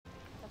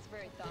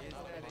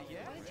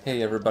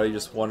Hey everybody,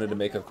 just wanted to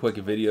make a quick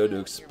video to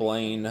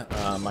explain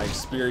my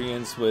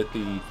experience with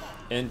the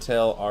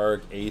Intel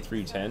Arc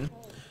A310.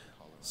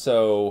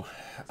 So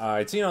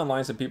I'd seen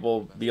online some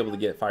people be able to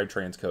get 5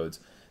 transcodes.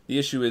 The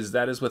issue is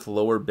that is with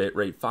lower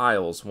bitrate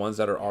files, ones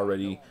that are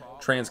already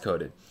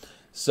transcoded.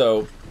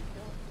 So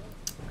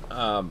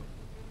I'm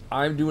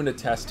doing a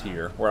test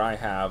here where I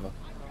have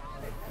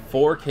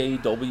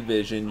 4K Dolby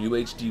Vision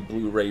UHD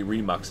Bluray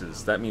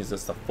remuxes. That means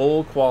it's the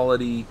full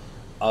quality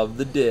of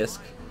the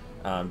disc,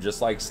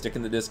 just like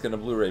sticking the disc in a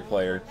Blu-ray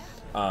player.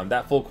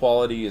 That full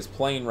quality is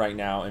playing right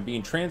now and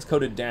being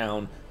transcoded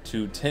down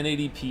to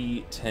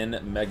 1080p 10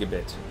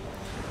 megabit.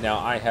 Now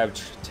I have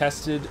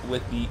tested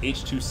with the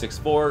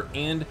X264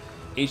 and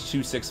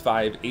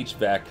X265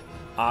 HEVC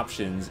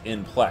options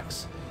in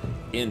PLEX.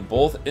 In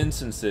both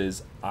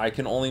instances, I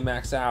can only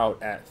max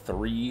out at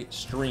 3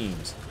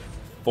 streams.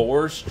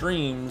 4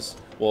 streams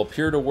will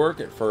appear to work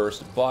at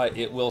first, but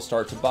it will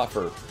start to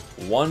buffer.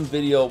 One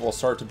video will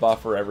start to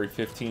buffer every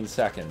 15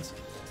 seconds.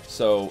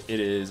 So it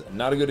is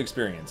not a good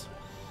experience.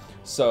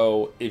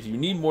 So if you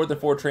need more than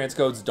 4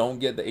 transcodes, don't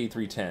get the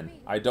A310.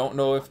 I don't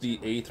know if the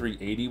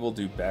A380 will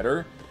do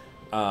better,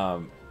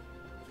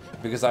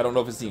 because I don't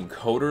know if it's the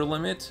encoder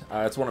limit.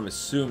 That's what I'm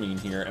assuming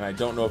here, and I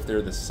don't know if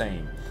they're the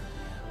same.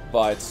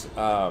 But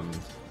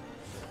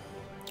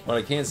what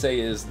I can say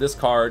is this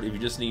card, if you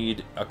just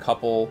need a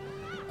couple,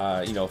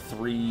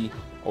 3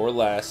 or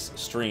less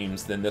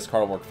streams, then this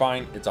card will work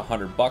fine. It's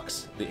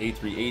 $100. The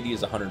A380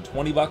 is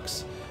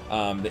 $120.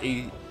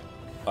 The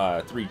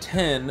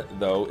A310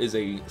 though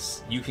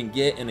is you can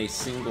get in a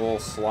single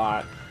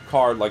slot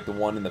card like the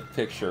one in the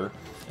picture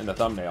in the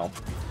thumbnail.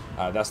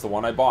 That's the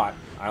one I bought.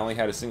 I only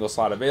had a single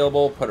slot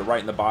available, put it right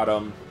in the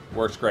bottom,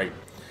 works great.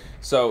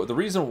 So the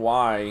reason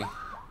why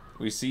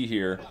we see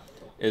here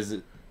is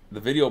the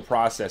video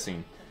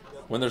processing.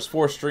 When there's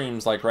 4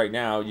 streams, like right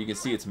now, you can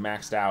see it's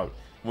maxed out.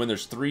 When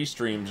there's 3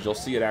 streams, you'll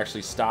see it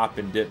actually stop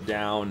and dip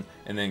down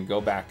and then go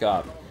back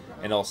up.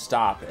 And it'll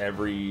stop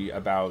every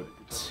about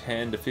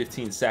 10 to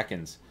 15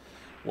 seconds.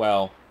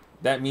 Well,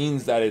 that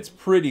means that it's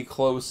pretty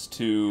close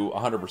to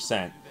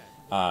 100%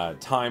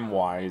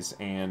 time-wise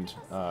and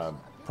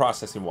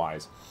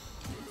processing-wise.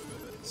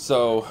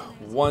 So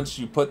once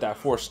you put that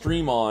 4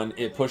 stream on,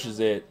 it pushes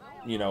it,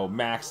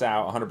 max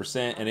out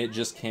 100%, and it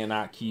just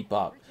cannot keep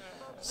up.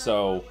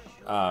 So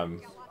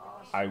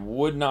I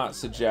would not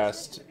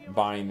suggest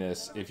buying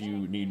this if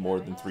you need more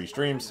than 3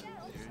 streams.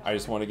 I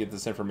just want to get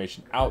this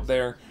information out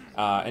there.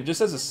 And just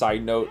as a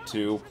side note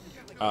too,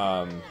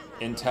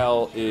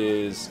 Intel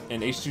is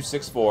in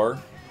H.264.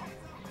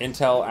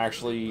 Intel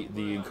actually,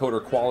 the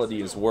encoder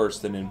quality is worse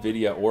than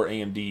NVIDIA or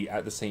AMD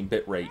at the same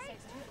bit rate.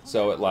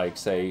 So at like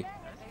say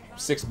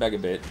 6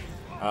 megabit,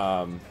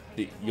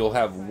 you'll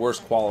have worse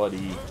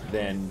quality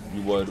than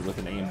you would with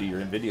an AMD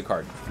or NVIDIA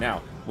card.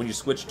 Now, when you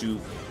switch to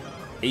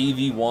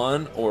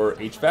AV1 or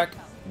HEVC,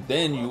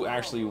 then you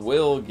actually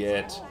will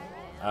get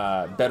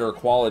better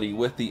quality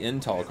with the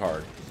Intel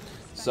card.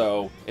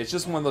 So it's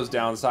just one of those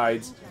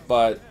downsides,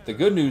 but the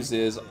good news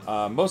is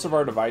most of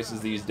our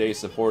devices these days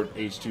support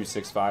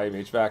H.265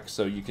 HEVC,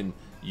 so you can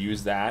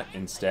use that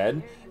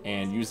instead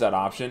and use that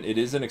option. It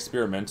is an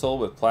experimental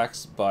with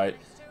PLEX, but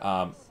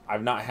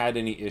I've not had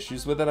any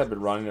issues with it. I've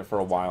been running it for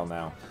a while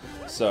now.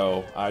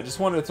 So I just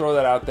wanted to throw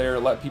that out there,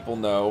 let people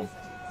know.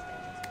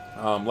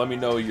 Let me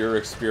know your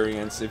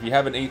experience. If you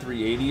have an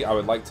A380, I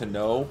would like to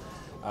know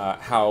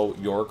how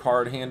your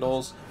card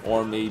handles,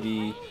 or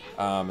maybe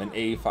an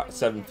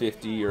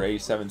A750 or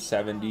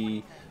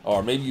A770,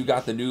 or maybe you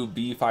got the new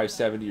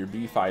B570 or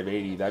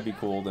B580. That'd be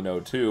cool to know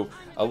too.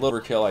 A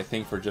little kill, I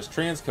think, for just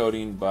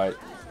transcoding, but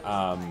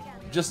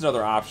just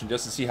another option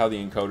just to see how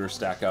the encoders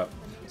stack up.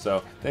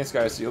 So thanks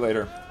guys, see you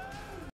later.